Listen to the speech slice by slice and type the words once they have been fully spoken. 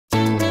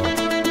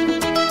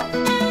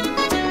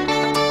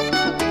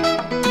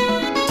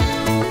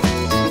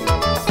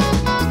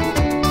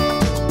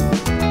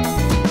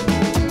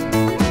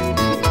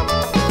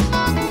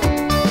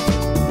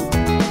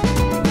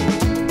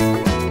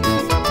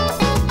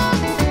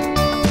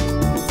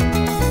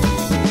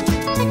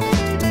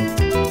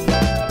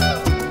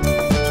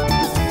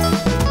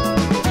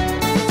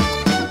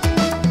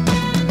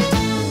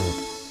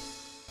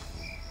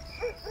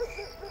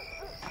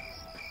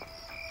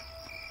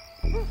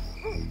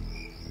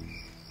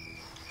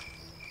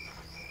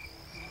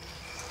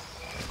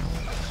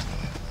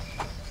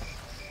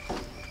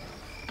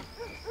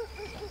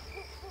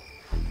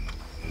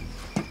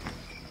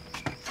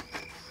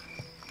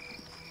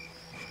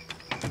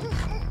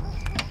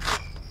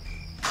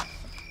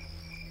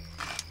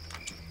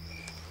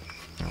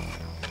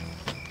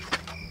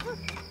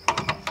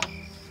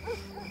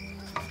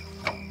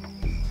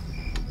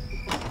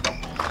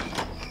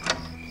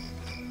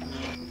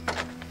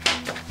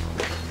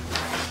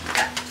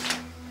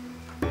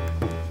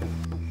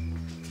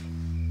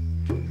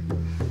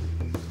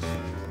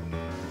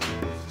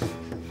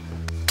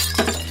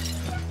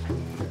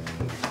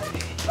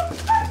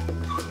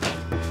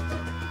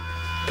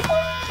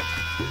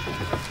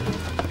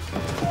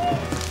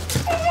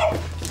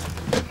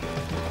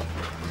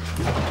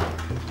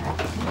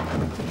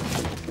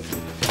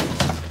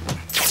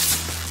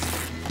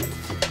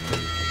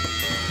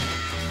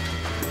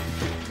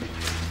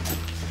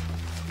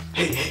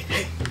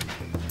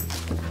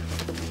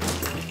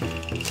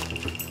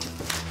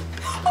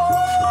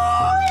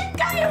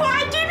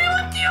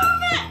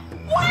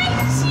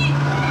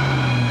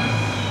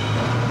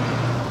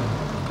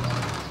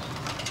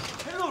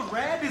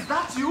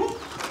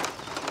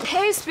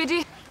Hey,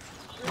 Speedy.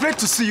 Great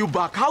to see you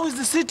back. How is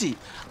the city?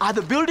 Are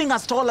the buildings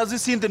as tall as you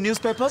see in the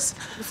newspapers?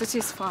 The city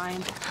is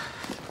fine.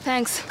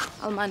 Thanks.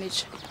 I'll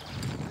manage.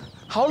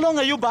 How long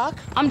are you back?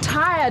 I'm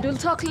tired. We'll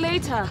talk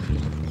later.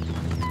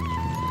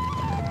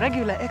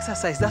 Regular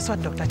exercise, that's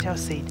what Dr. Chow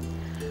said.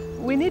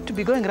 We need to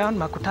be going around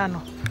Makutano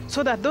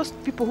so that those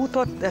people who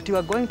thought that you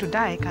are going to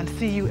die can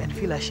see you and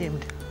feel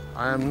ashamed.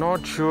 I am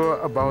not sure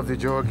about the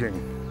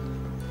jogging.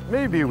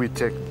 Maybe we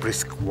take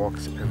brisk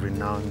walks every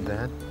now and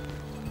then.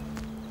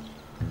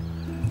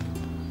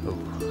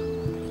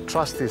 Oh,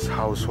 trust this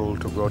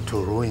household to go to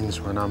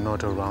ruins when I'm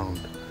not around.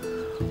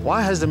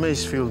 Why has the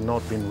maize field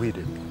not been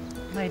weeded?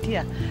 My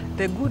dear,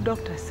 the good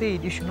doctor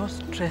said you should not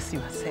stress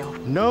yourself.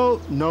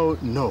 No, no,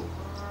 no.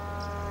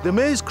 The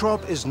maize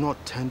crop is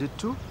not tended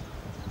to.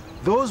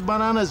 Those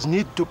bananas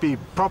need to be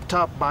propped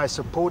up by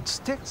support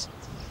sticks.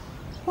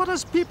 What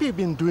has Pipi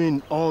been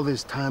doing all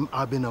this time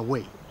I've been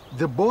away?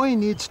 The boy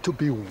needs to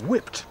be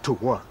whipped to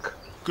work.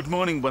 Good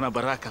morning, Bona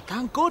Baraka.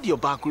 Thank God you're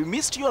back. We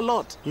missed you a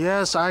lot.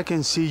 Yes, I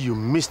can see you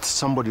missed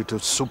somebody to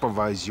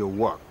supervise your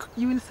work.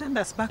 You will send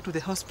us back to the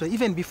hospital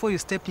even before you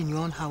stepped in your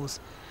own house.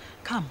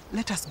 Come,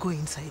 let us go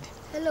inside.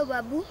 Hello,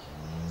 Babu.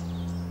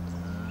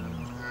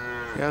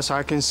 Yes,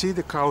 I can see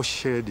the cow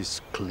shed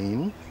is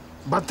clean.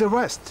 But the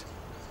rest?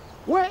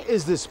 Where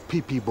is this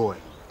Pipi boy?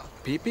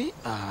 Pipi?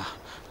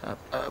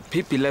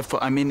 Pipi left for,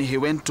 he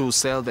went to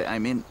sell the, are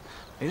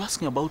you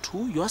asking about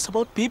who? You asked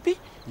about Pipi?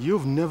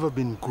 You've never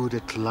been good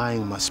at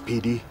lying, my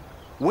Speedy.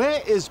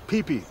 Where is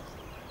Pipi?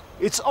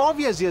 It's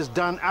obvious he has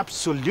done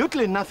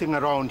absolutely nothing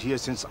around here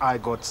since I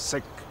got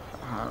sick.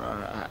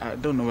 I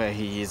don't know where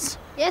he is.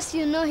 Yes,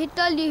 you know, he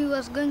told you he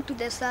was going to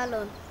the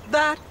salon.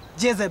 That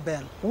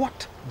Jezebel.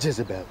 What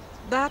Jezebel?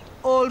 That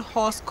old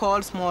horse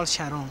called Small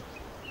Sharon.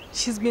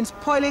 She's been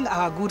spoiling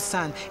our good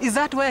son. Is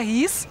that where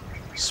he is?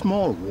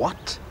 Small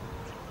what?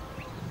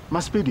 My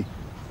Speedy.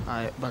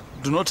 But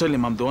do not tell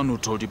him I'm the one who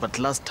told you, but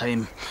last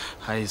time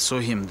I saw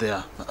him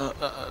there.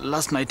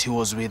 Last night he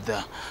was with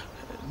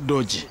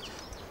Doji.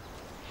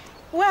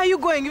 Where are you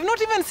going? You've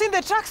not even seen the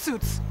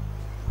tracksuits.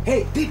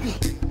 Hey, Pipi.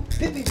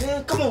 Pipi,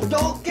 man, come on,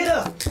 dog. Get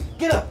up.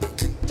 Get up.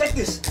 Take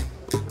this.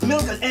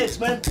 Milk and eggs,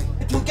 man.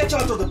 It will get you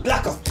out of the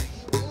blackout.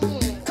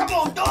 Come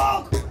on,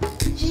 dog.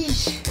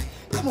 Yeesh.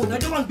 Come on, I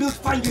don't want Bill to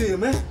find you here,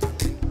 man.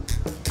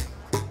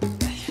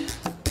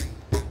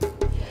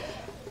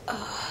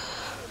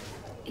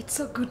 It's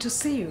so good to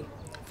see you.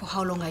 For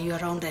how long are you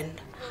around and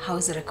how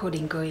is the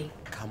recording going?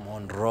 Come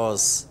on,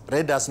 Rose.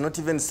 Red has not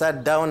even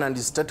sat down and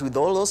you start with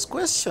all those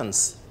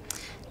questions.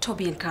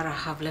 Toby and Kara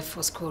have left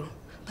for school,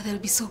 but they'll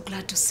be so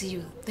glad to see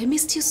you. They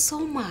missed you so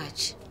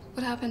much.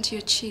 What happened to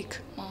your cheek,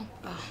 Mom?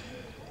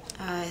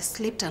 I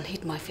slipped and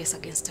hit my face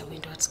against a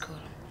window at school.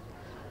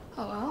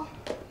 Oh, well.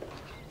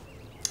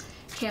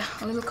 Here,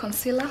 a little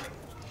concealer.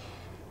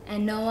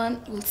 And no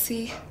one will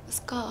see the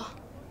scar.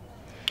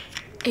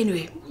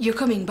 Anyway, your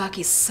coming back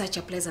is such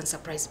a pleasant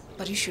surprise,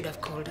 but you should have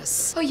called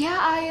us. Oh,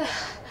 yeah,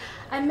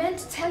 I meant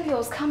to tell you I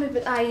was coming,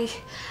 but I've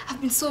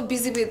been so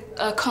busy with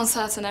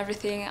concerts and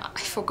everything,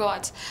 I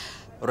forgot.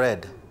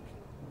 Red,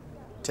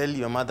 tell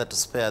your mother to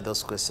spare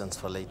those questions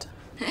for later.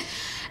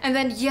 And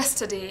then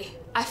yesterday,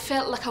 I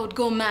felt like I would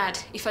go mad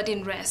if I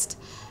didn't rest.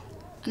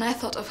 And I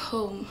thought of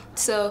home.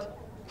 So,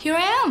 here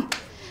I am.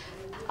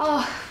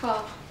 Oh,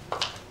 wow.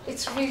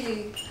 It's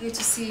really good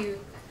to see you.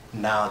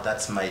 Now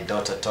that's my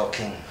daughter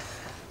talking.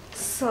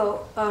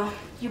 So,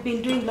 you've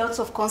been doing lots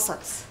of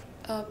concerts?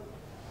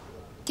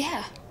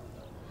 Yeah.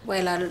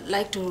 Well, I'd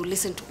like to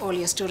listen to all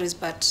your stories,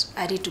 but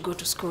I need to go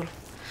to school.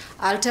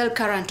 I'll tell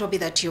Kara and Toby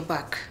that you're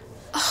back.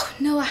 Oh,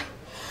 no,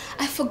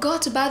 I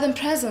forgot to buy them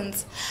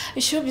presents.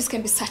 Showbiz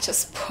can be such a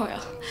spoil.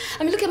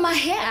 Look at my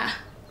hair.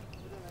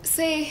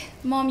 Say,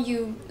 Mom,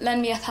 you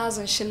lend me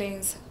 1,000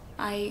 shillings.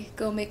 I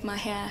go make my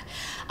hair.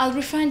 I'll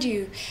refund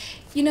you.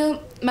 You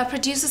know, my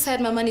producer said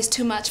my money's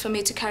too much for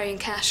me to carry in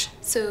cash,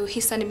 so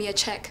he's sending me a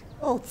check.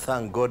 Oh,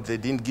 thank God they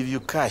didn't give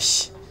you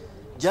cash.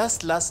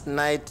 Just last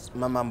night,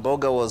 Mama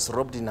Mboga was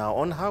robbed in her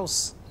own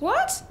house.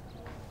 What?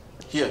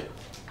 Here.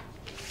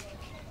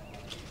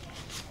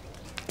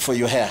 For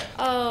your hair.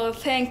 Oh,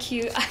 thank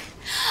you.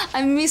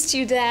 I missed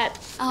you, Dad.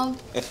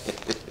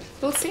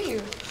 We'll see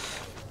you.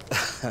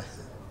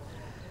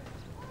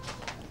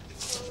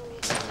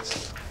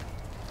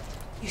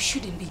 You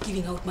shouldn't be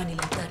giving out money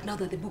like that now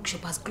that the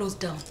bookshop has closed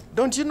down.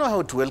 Don't you know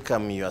how to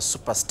welcome your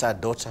superstar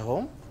daughter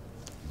home?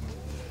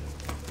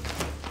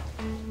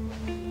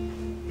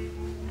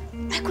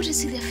 I couldn't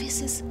see their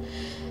faces.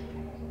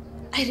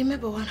 I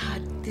remember one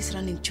had these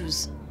running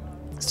shoes,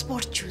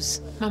 sport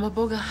shoes. Mama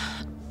Boga,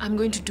 I'm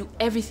going to do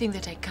everything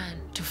that I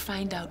can to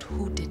find out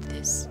who did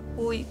this.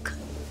 Wait,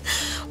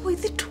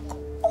 they took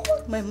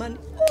all my money,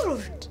 all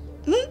of it,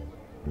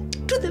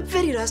 to the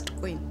very last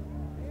coin.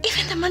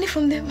 Even the money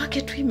from the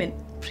market women.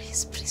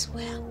 Please,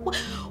 where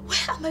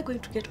am I going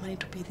to get money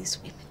to pay these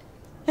women?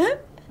 Huh?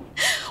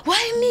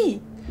 Why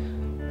me?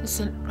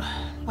 Listen,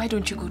 why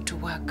don't you go to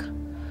work?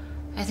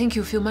 I think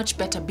you'll feel much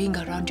better being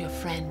around your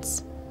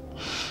friends.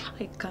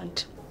 I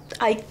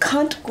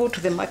can't go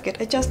to the market.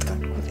 I just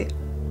can't go there.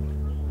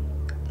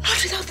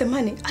 Not without the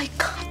money. I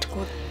can't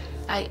go.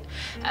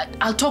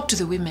 I'll talk to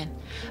the women.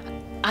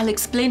 I'll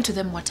explain to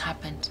them what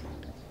happened.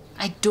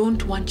 I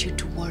don't want you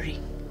to worry.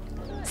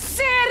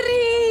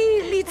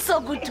 Cyril, it's so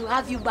good to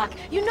have you back.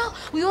 You know,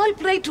 we all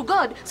pray to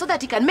God so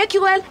that He can make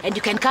you well and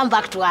you can come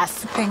back to us.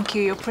 Thank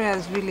you. Your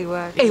prayers really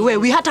work. Hey, wait,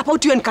 we heard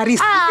about you and Caris.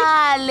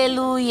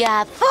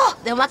 Hallelujah. Oh,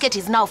 the market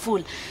is now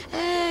full.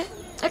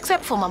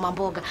 Except for Mama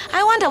Mboga.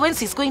 I wonder when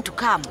she's going to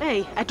come.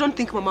 Hey, I don't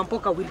think Mama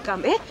Mboga will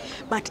come, eh?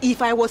 But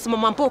if I was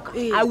Mama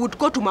Mboga, I would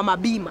go to Mama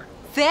Bima.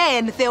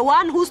 Then the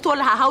one who stole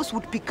her house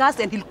would pick us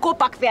and he'll go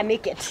back there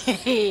naked.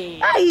 Hey,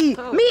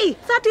 me,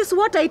 that is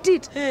what I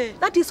did.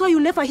 That is why you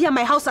never hear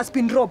my house has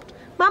been robbed.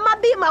 Mama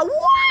Bima,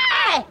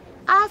 why?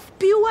 Of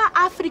pure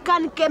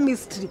African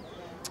chemistry.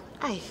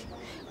 Aye,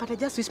 but I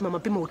just wish Mama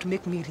Bima would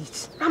make me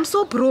rich. I'm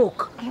so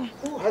broke.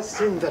 Who has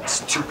seen that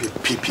stupid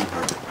pee-pee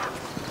bird?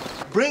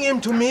 Bring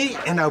him to me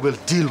and I will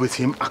deal with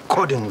him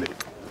accordingly.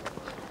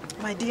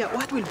 My dear,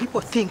 what will people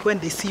think when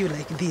they see you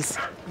like this?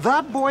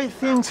 That boy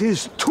thinks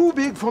he's too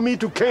big for me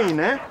to cane,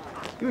 eh?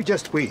 You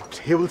just wait.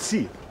 He will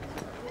see.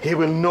 He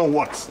will know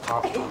what's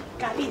up. Hey,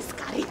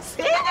 Caris.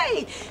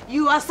 Hey,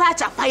 you are such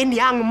a fine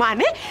young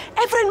man, eh?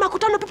 Every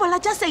Makutano people are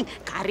just saying,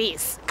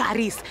 Caris.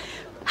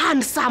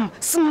 Handsome,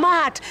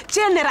 smart,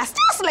 generous,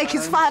 just like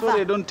his father.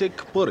 Sorry, I don't take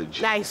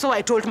porridge. So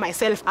I told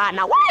myself,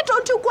 Anna, why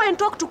don't you go and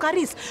talk to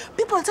Caris?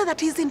 People say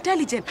that he's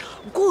intelligent,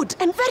 good,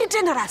 and very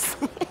generous.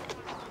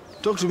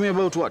 Talk to me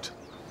about what?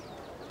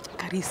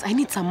 Caris, I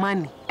need some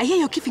money. I hear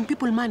you're giving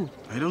people money.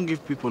 I don't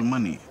give people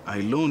money.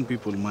 I loan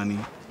people money,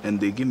 and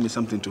they give me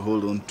something to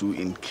hold on to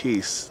in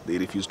case they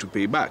refuse to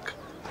pay back.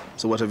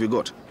 So what have you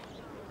got?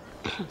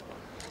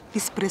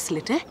 This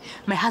bracelet, eh?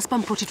 My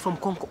husband brought it from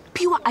Congo.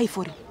 Pure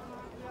ivory.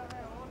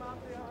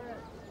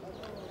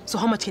 So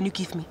how much can you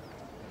give me?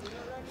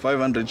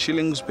 500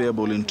 shillings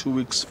payable in 2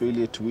 weeks,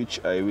 failure to which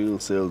I will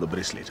sell the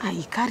bracelet.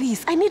 Aye,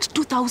 Caris, I need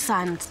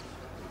 2,000.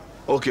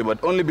 Okay,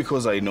 but only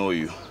because I know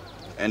you.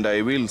 And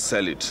I will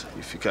sell it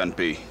if you can't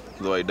pay.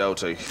 Though I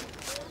doubt I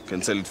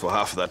can sell it for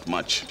half that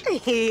much.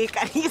 Hey,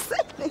 Caris.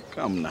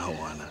 Come now,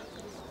 Anna.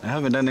 I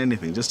haven't done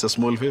anything, just a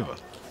small favor.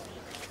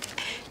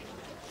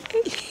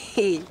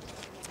 Hey.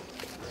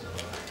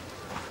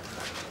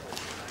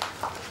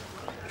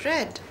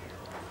 Red,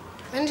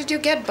 when did you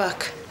get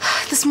back?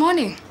 This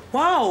morning.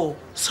 Wow.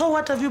 So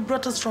what have you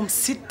brought us from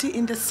city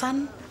in the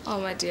sun?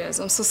 Oh, my dears,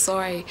 I'm so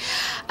sorry.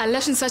 I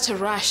left in such a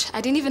rush.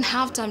 I didn't even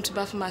have time to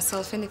buy for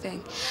myself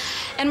anything.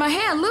 And my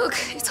hair, look,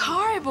 it's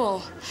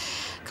horrible.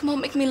 Come on,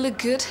 make me look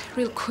good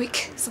real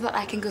quick so that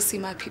I can go see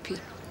my pee-pee.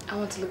 I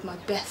want to look my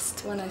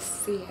best when I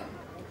see him.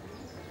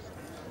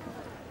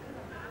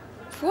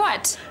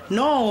 What?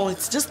 No,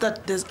 it's just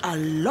that there's a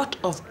lot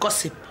of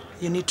gossip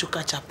you need to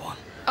catch up on.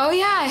 Oh,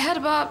 yeah, I heard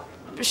about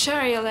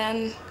Cheryl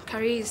and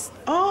Caris.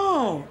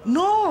 Oh,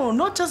 no,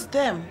 not just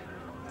them.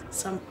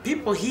 Some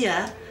people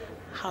here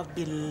have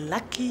been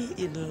lucky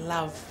in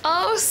love.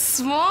 Oh,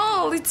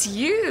 Small, it's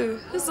you.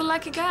 Who's the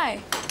lucky guy?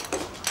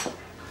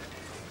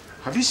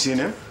 Have you seen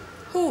him?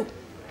 Who?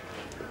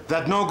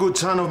 That no good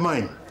son of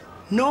mine.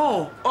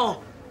 No.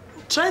 Oh,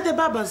 try the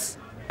barbers.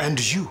 And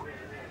you.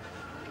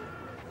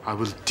 I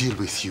will deal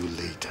with you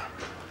later.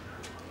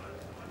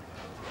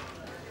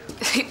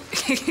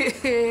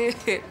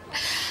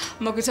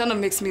 Makutano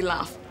makes me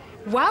laugh.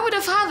 Why would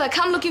a father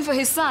come looking for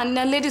his son in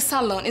a ladies'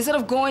 salon instead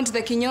of going to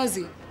the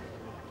kinyozi?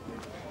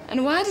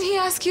 And why did he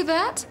ask you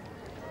that?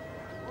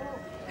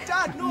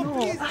 Dad, no,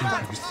 please,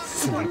 Dad.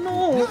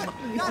 No.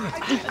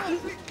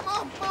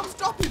 Mom,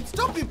 stop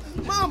him.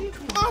 Mom,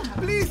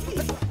 please.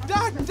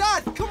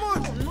 Dad, come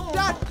on. No.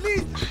 Dad,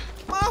 please.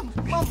 Mom,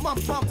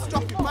 stop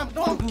him.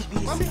 Don't do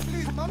this. Mommy,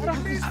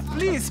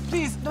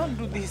 Please, don't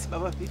do this,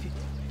 Baba Pipi.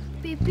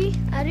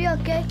 Pipi, are you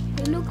okay?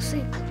 You look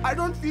sick. I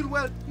don't feel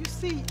well. You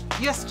see,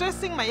 you're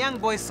stressing my young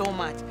boy so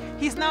much.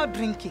 He's now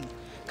drinking.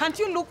 Can't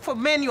you look for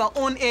men your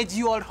own age,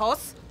 you old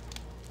horse?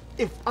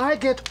 If I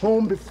get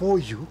home before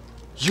you,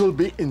 you'll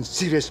be in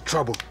serious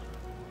trouble.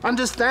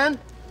 Understand?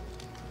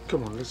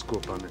 Come on, let's go,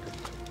 Bernadette.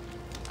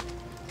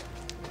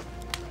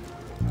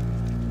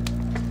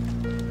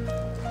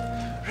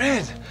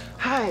 Red,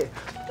 hi.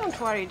 Don't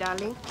worry,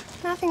 darling.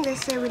 Nothing they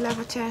say will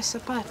ever tear us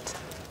apart.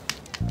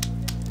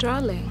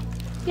 Darling.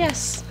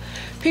 Yes,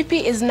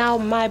 Pipi is now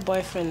my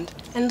boyfriend.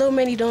 And though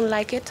many don't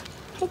like it,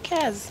 who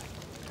cares?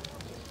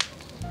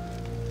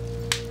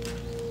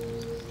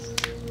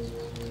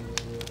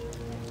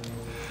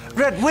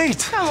 Red, wait!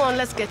 Come on,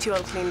 let's get you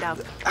all cleaned up.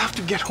 I have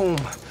to get home.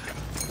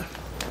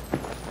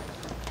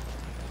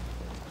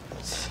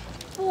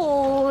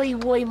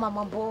 Oi,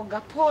 Mama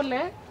Mboga,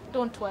 Pole.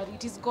 Don't worry,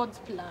 it is God's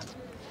plan.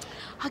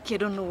 Haki, I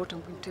don't know what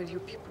I'm going to tell you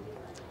people.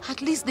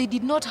 At least they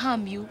did not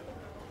harm you.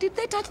 Did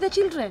they touch the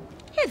children?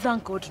 Hey,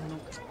 thank God, no.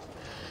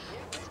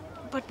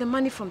 But the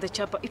money from the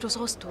chopper, it was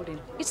all stolen.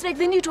 It's like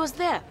they knew it was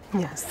there.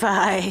 Yes,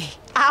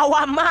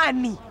 our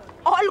money,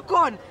 all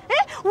gone.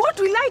 Eh? What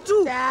will I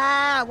do?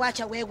 Watch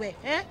away.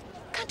 Eh?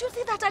 Can't you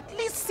see that at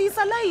least she's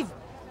alive?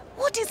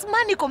 What is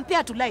money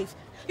compared to life?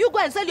 You go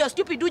and sell your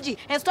stupid Uji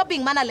and stop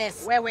being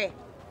mannerless. Where?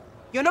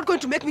 You're not going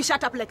to make me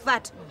shut up like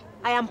that.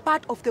 I am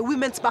part of the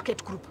women's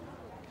bucket group.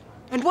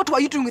 And what were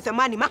you doing with the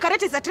money?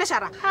 Margaret is the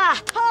treasurer.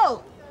 Ah,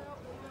 oh!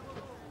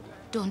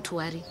 Don't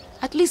worry.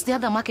 At least the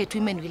other market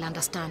women will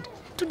understand.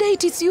 Today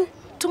it is you,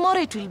 tomorrow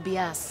it will be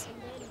us.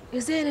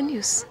 Is there any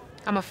news?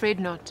 I'm afraid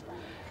not.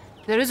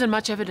 There isn't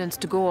much evidence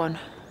to go on,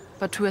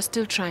 but we're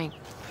still trying.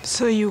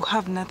 So you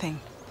have nothing?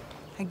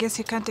 I guess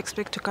you can't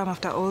expect to come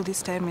after all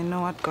this time and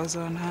know what goes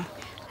on, huh?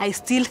 I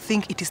still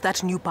think it is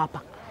that new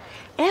papa.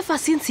 Ever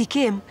since he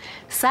came,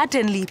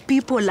 certainly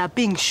people are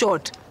being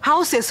shot,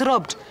 houses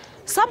robbed.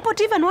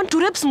 Somebody even want to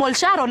rape small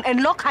Sharon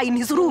and lock her in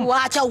his room.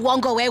 Wacha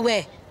uongo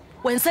wewe.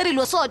 When Cyril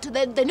was shot,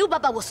 the new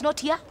papa was not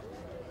here.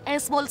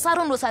 And small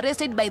Sharon was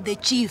arrested by the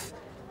chief.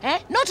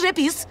 Not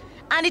rapists.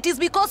 And it is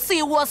because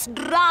he was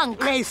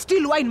drunk. Hey,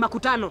 still wine,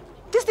 Makutano.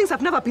 These things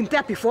have never been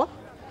there before.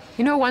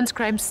 You know, once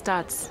crime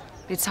starts,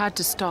 it's hard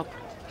to stop.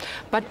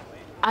 But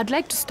I'd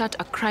like to start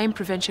a crime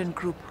prevention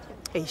group.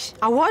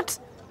 A what?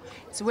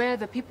 It's where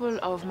the people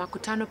of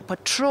Makutano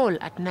patrol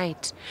at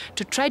night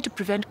to try to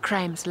prevent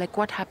crimes like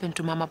what happened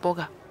to Mama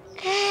Boga.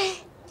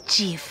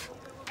 Chief,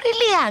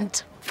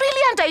 brilliant.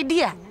 Brilliant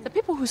idea. The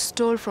people who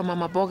stole from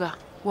Mama Boga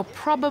were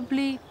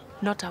probably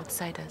not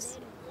outsiders.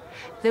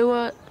 They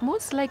were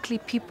most likely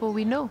people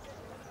we know.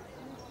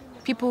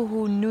 People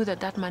who knew that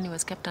that money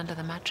was kept under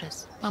the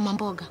mattress. Mama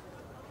Boga,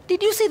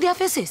 did you see their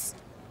faces?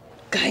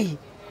 Guy,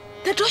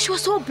 the torch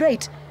was so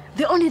bright.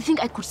 The only thing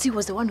I could see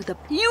was the one with a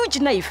huge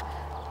knife.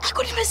 I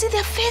couldn't even see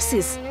their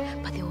faces.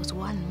 But there was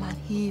one man,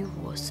 he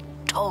was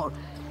tall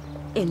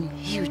and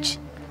huge.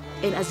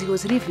 And as he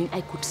was leaving,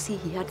 I could see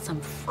he had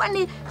some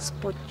funny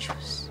spot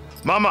juice.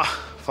 Mama,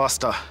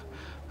 faster.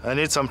 I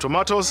need some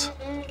tomatoes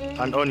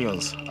and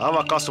onions. I have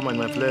a customer in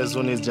my place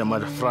who needs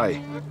jamad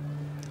fry.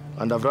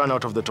 And I've run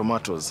out of the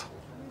tomatoes.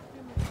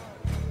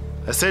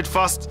 I said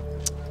fast.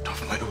 Get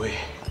off my way.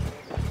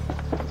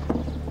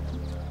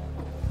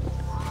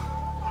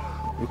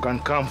 You can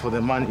come for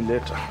the money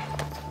later.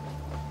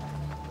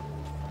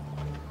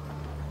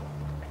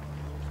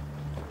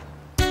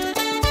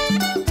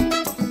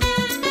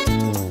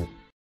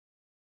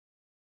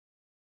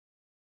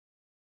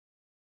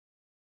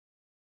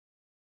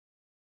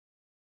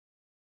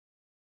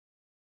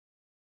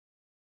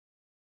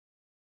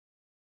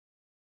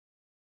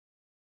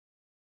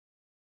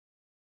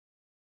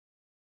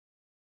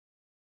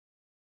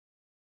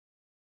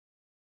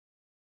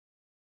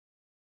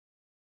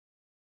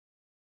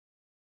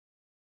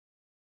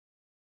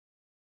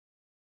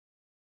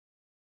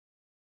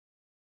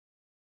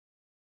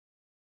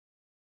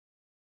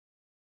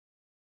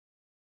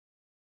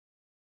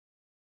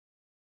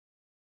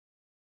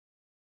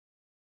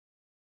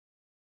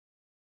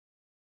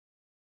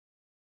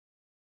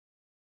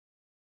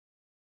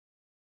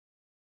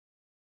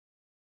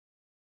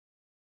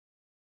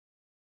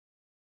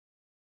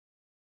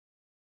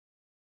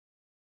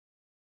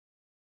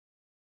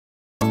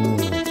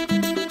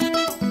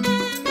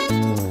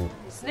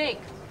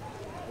 Snake.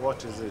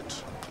 What is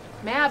it?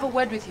 May I have a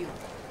word with you?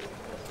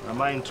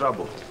 Am I in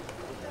trouble?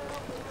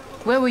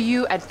 Where were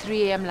you at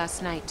 3 a.m.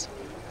 last night?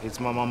 It's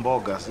Mama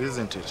Mboga's,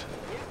 isn't it?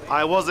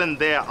 I wasn't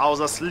there. I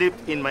was asleep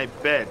in my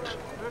bed.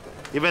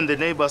 Even the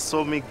neighbors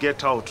saw me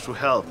get out to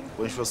help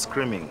when she was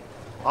screaming.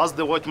 Ask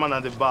the watchman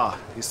at the bar.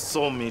 He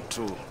saw me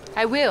too.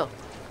 I will.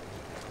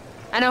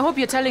 And I hope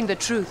you're telling the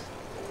truth.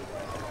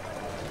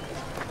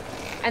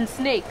 And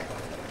Snake,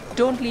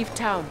 don't leave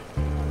town.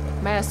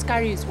 My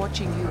askari is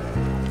watching you.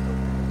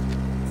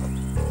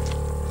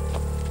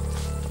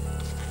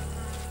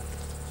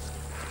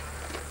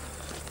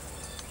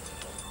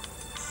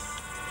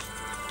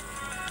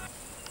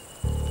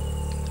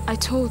 I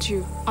told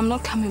you, I'm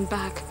not coming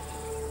back.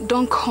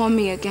 Don't call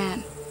me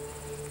again.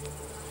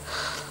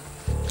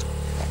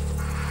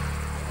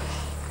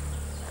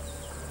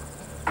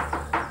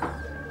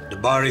 The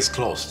bar is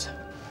closed.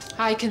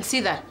 I can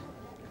see that.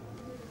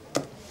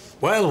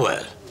 Well,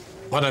 well.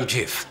 Madam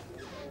Chief,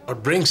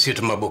 what brings you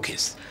to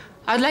Mabuki's?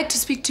 I'd like to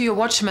speak to your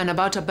watchman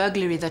about a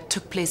burglary that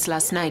took place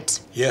last night.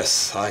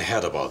 Yes, I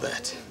heard about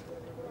that.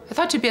 I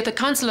thought you'd be at the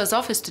councillor's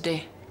office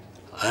today.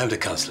 I am the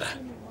councillor,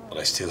 but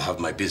I still have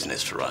my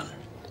business to run.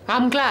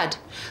 I'm glad.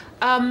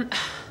 I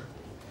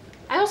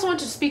also want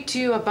to speak to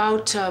you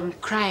about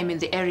crime in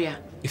the area.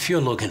 If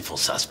you're looking for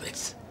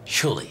suspects,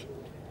 surely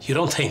you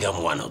don't think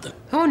I'm one of them.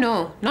 Oh,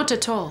 no, not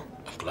at all.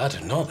 I'm glad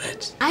to know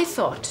that. I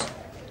thought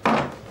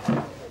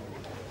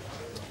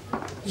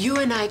you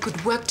and I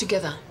could work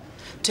together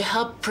to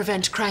help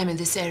prevent crime in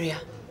this area.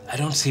 I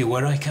don't see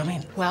where I come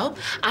in. Well,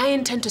 I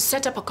intend to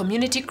set up a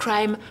community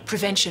crime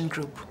prevention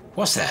group.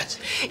 What's that?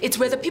 It's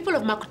where the people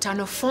of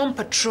Makutano form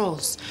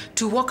patrols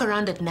to walk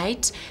around at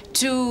night,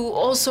 to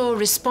also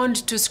respond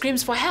to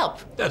screams for help.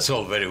 That's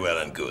all very well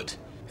and good.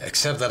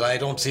 Except that I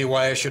don't see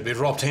why I should be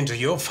roped into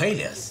your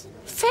failures.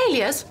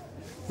 Failures?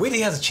 We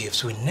the other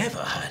chiefs, we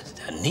never had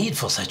a need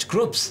for such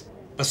groups.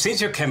 But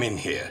since you came in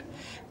here,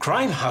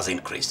 crime has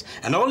increased,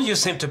 and all you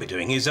seem to be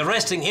doing is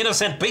arresting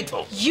innocent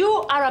people. You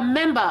are a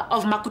member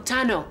of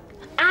Makutano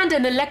and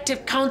an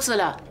elected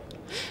councillor.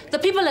 The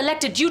people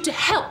elected you to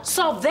help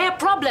solve their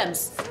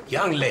problems.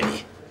 Young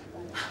lady,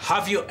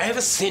 Have you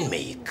ever seen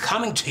me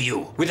coming to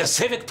you with a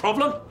civic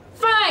problem?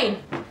 Fine.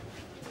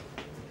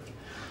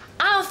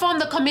 I'll form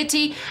the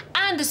committee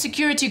and the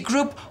security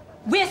group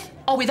with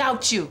or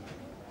without you.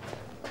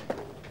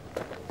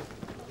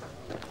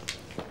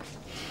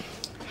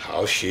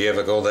 How she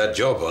ever got that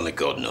job, only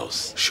God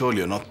knows. Surely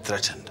you're not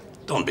threatened.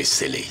 Don't be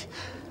silly.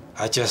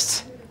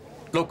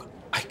 Look,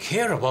 I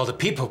care about the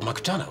people of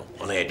Makutano.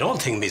 Only I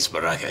don't think Miss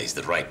Baraka is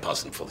the right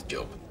person for the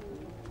job.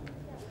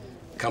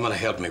 Come and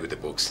help me with the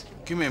books.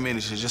 Give me a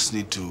minute, I just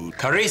need to...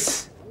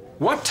 Caris,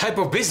 what type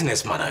of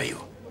businessman are you?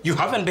 You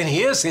haven't been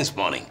here since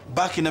morning.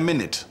 Back in a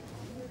minute.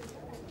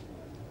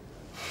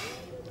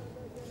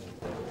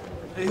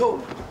 Hey,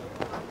 ho!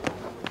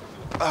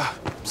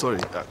 Sorry,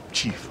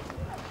 Chief.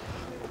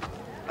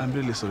 I'm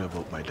really sorry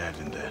about my dad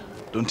in there.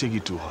 Don't take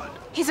it too hard.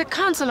 He's a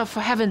counselor, for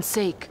heaven's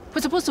sake.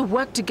 We're supposed to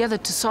work together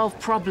to solve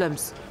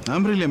problems.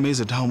 I'm really amazed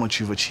at how much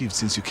you've achieved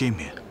since you came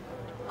here.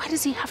 Why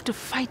does he have to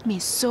fight me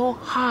so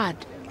hard?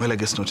 Well, I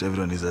guess not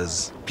everyone is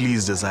as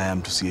pleased as I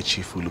am to see a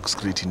chief who looks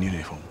great in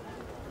uniform.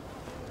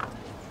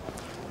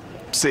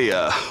 Say,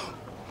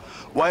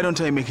 why don't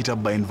I make it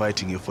up by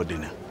inviting you for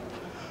dinner?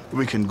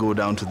 We can go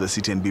down to the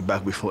city and be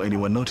back before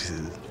anyone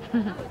notices.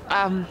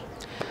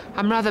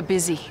 I'm rather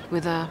busy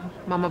with a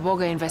Mama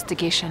Boga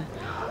investigation.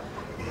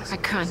 Yes, I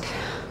can't.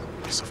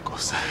 Yes, of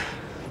course.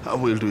 I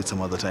will do it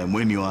some other time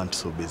when you aren't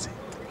so busy.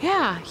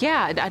 Yeah,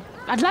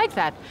 I'd like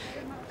that.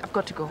 I've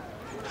got to go.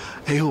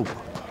 Hey, Hope.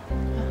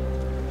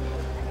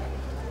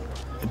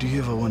 Do you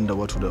ever wonder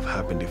what would have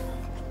happened if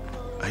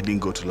I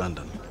didn't go to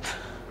London?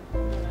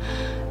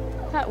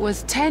 That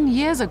was 10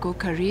 years ago,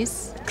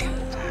 Caris.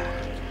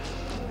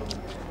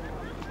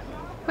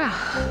 Well,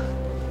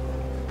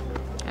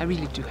 I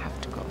really do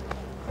have to go.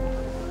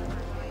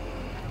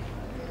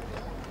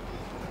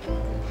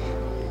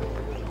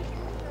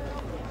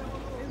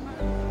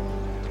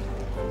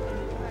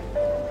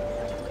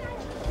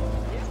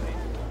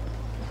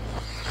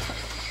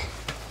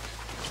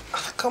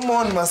 Come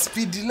on, my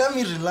Speedy, let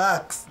me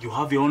relax. You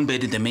have your own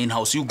bed in the main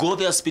house. You go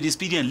there,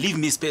 Speedy, and leave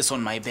me space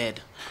on my bed.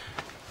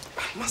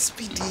 My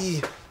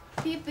Speedy.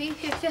 Pee,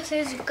 Hector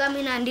says you come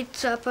in and eat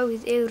supper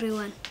with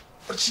everyone.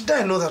 But she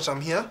didn't know that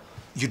I'm here.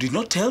 You did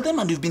not tell them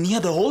and you've been here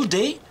the whole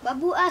day?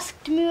 Babu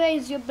asked me where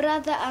is your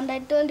brother and I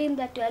told him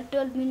that you had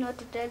told me not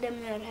to tell them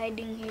you are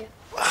hiding here.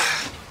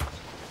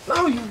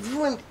 Now you've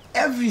ruined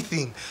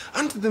everything.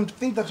 I wanted them to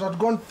think that I'd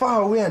gone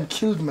far away and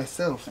killed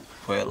myself.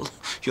 Well,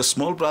 your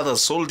small brother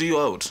sold you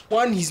out.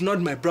 1, he's not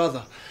my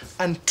brother.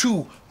 And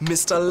 2,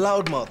 Mr.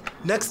 Loudmouth,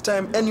 next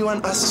time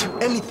anyone asks you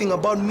anything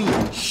about me,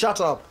 shut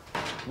up.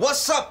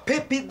 What's up,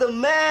 Pippi the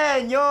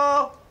man,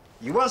 yo?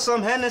 You want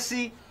some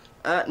Hennessy?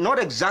 Not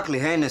exactly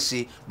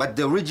Hennessy, but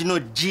the original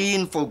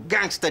gin for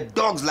gangster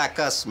dogs like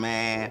us,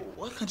 man.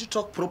 Why can't you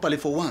talk properly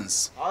for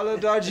once? Hello,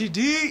 Dodgy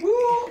D.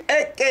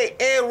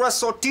 AKA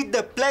Russell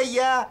the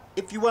player.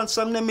 If you want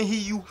some, let me hear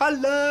you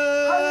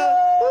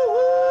holla.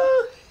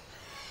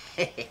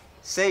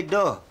 Say,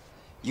 dog,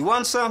 you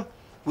want some?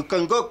 We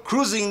can go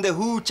cruising in the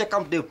hood, check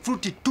out the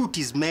fruity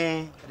tooties,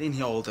 man. I didn't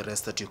hear all the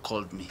rest that you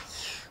called me.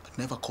 But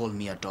never call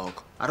me a dog.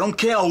 I don't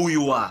care who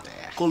you are.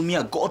 Call me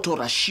a goat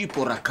or a sheep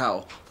or a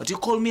cow. But you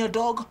call me a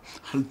dog,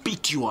 I'll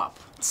beat you up.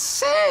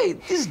 Say,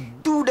 this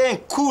dude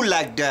ain't cool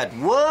like that,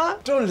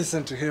 what? Don't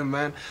listen to him,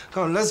 man.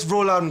 Come on, let's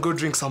roll out and go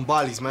drink some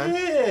barleys, man.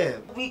 Yeah,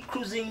 we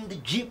cruising in the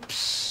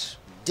jeeps.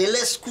 The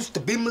Lescus, the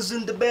Beamers,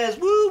 and the Bears,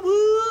 woo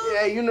woo.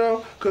 Yeah, you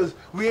know, because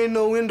we ain't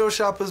no window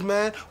shoppers,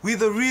 man. We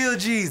the real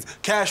G's.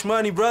 Cash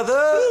money, brothers.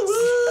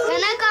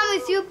 Can I come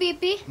with you,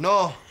 Pee?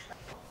 No.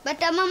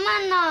 But I'm a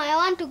man now. I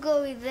want to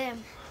go with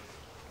them.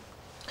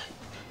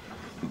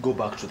 Go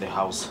back to the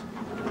house.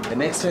 The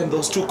next time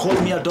those two call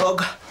me a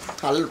dog,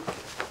 I'll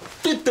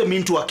put them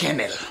into a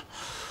kennel.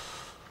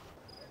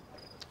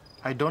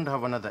 I don't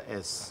have another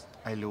S.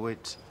 I'll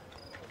wait.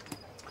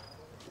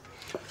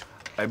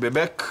 I be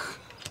back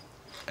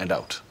and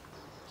out.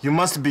 You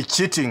must be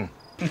cheating.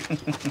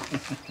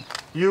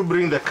 You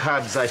bring the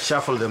cards, I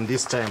shuffle them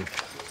this time.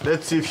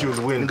 Let's see if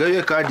you'll win. Go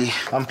your cardi.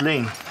 I'm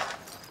playing.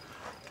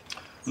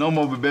 No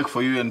more be back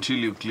for you until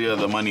you clear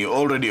the money you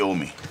already owe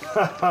me.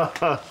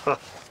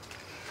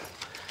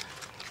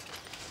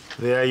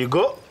 There you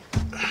go.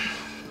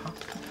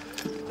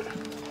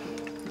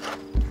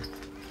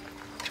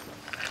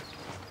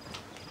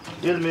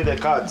 Deal me the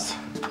cards.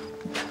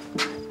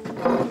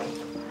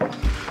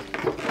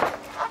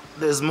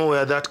 There's more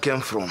where that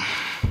came from.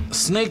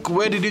 Snake,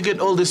 where did you get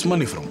all this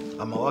money from?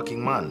 I'm a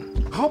working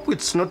man. Hope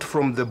it's not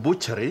from the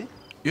butchery.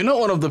 You're not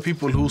one of the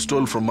people who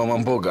stole from Mama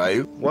Mboga, are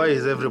you? Why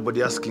is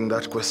everybody asking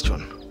that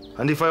question?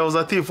 And if I was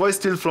a thief, why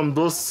steal from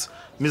those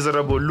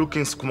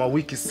miserable-looking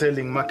Skumawiki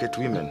selling market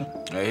women?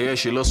 I hear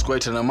she lost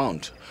quite an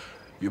amount.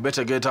 You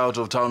better get out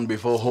of town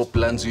before Hope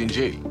lands you in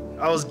jail.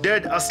 I was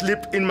dead asleep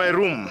in my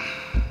room.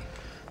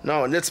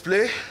 Now, let's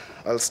play.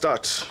 I'll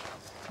start.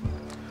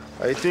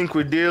 I think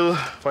we deal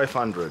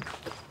 500.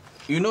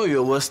 You know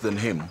you're worse than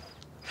him.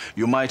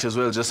 You might as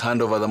well just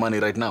hand over the money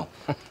right now.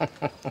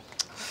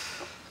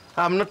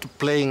 I'm not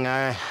playing.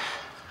 I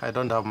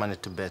don't have money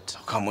to bet.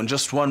 Come on,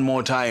 just one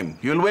more time.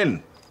 You'll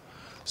win.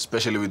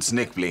 especially with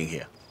Snake playing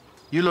here.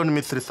 You loaned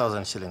me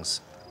 3,000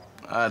 shillings.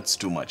 That's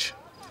too much.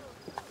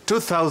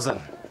 2,000.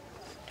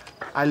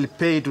 I'll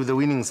pay it with the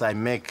winnings I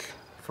make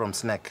from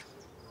Snake.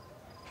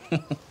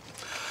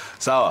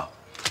 Sawa.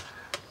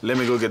 Let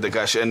me go get the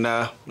cash. And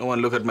no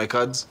one look at my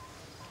cards?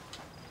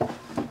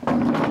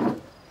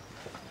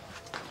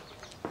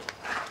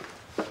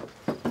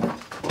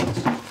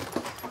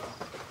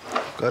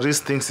 Karis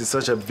thinks he's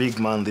such a big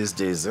man these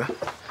days, eh?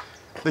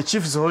 The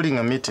chief is holding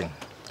a meeting.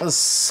 Has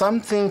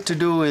something to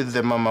do with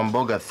the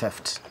Mamamboga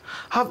theft.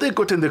 Have they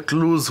gotten the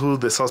clues who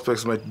the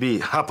suspects might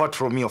be? Apart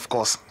from me, of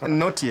course.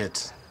 Not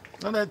yet.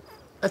 I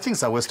think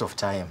it's a waste of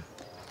time.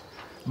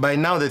 By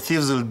now, the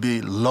thieves will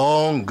be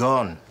long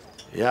gone.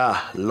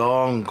 Yeah,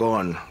 long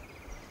gone.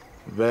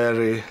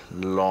 Very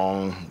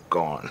long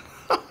gone.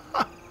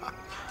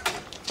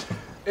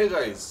 Hey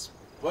guys,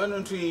 why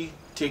don't we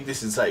take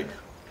this inside?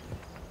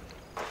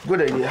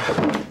 Good idea.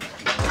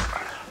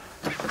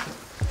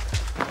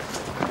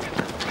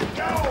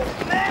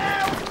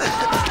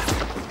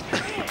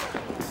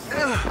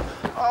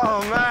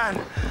 Oh man,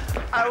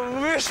 I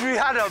wish we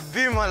had a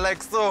beamer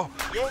like so.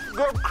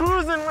 Go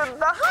cruising with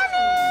the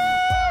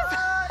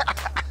honey.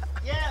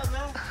 Yeah,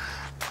 man.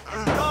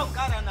 This dog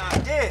got an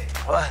idea.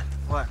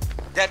 What?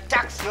 That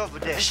taxi over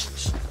there.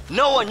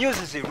 No one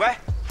uses it, right?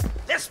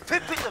 Let's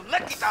pip it and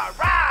make it a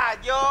ride,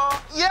 yo.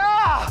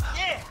 Yeah.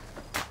 Yeah.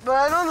 But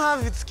I don't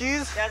have its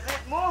keys. Does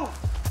it move?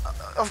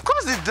 Of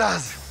course it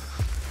does.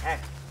 Hey,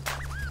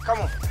 come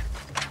on.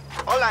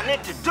 All I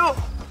need to do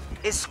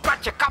is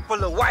scratch a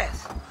couple of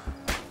wires.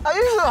 Are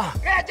you sure?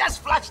 Yeah,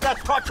 just flash that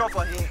torch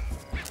over here.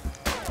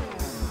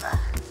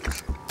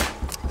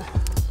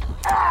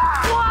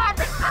 What?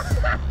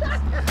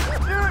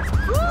 Dude,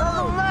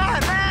 oh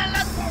man,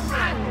 let's go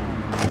ride.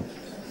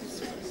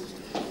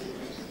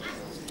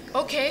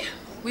 Okay,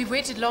 we've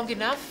waited long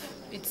enough.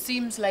 It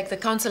seems like the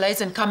councillor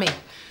isn't coming.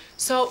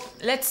 So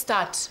let's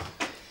start.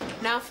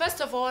 Now, first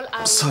of all,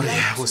 I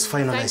was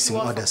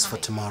finalizing orders for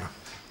tomorrow.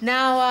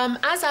 Now,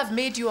 as I've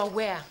made you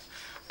aware,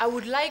 I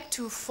would like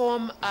to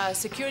form a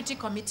security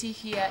committee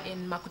here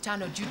in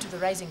Makutano due to the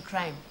rising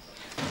crime.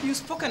 You've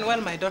spoken well,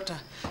 my daughter.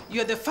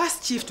 You're the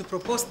first chief to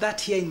propose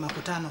that here in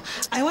Makutano.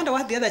 I wonder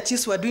what the other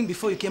chiefs were doing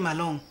before you came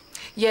along.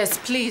 Yes,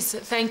 please,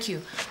 thank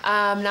you.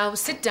 Now,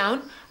 sit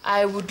down.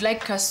 I would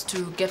like us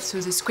to get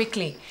through this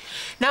quickly.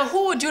 Now,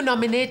 who would you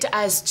nominate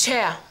as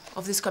chair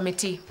of this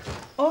committee?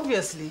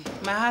 Obviously,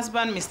 my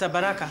husband, Mr.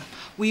 Baraka.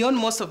 We own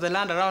most of the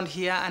land around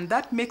here, and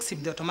that makes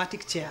him the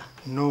automatic chair.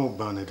 No,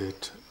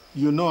 Bernadette.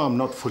 You know I'm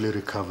not fully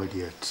recovered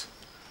yet.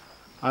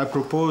 I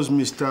propose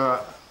Mr.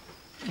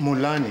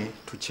 Mulani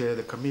to chair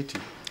the committee.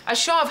 A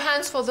show of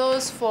hands for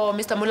those for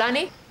Mr.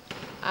 Mulani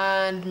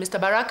and Mr.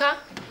 Baraka.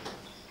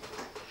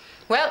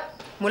 Well,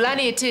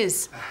 Mulani it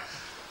is.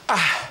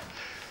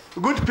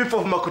 Good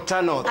people of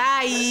Makutano.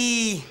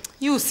 Aye,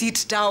 you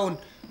sit down.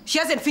 She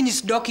hasn't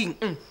finished docking.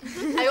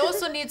 I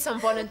also need some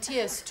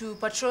volunteers to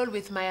patrol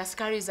with my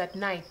askaris at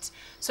night.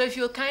 So if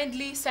you'll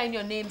kindly sign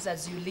your names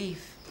as you leave.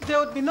 There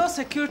would be no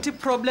security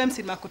problems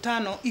in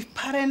Makutano if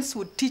parents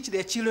would teach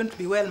their children to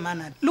be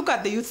well-mannered. Look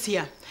at the youths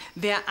here.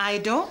 They are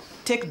idle,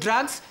 take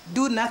drugs,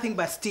 do nothing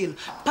but steal.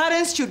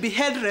 Parents should be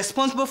held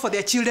responsible for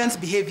their children's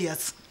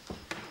behaviors.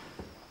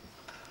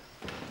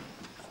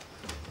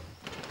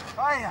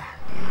 Fire!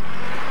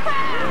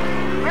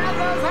 Where are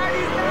those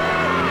honeys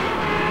now?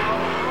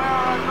 Where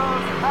are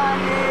those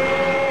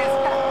honeys?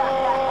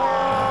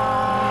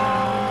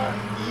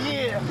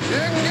 Yeah!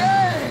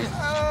 Engage!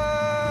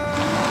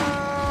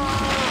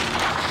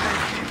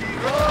 Let's keep it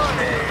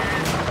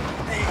rolling.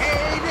 They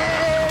hate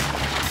it.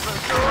 But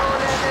so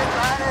let the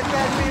planet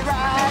let me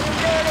ride and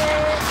get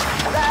it.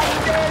 Ride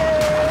and get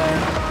it.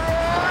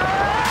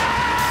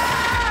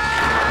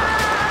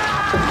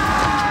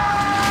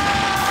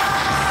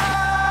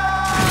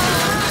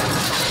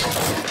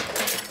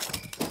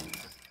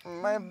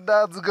 My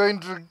dad's going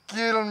to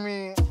kill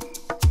me.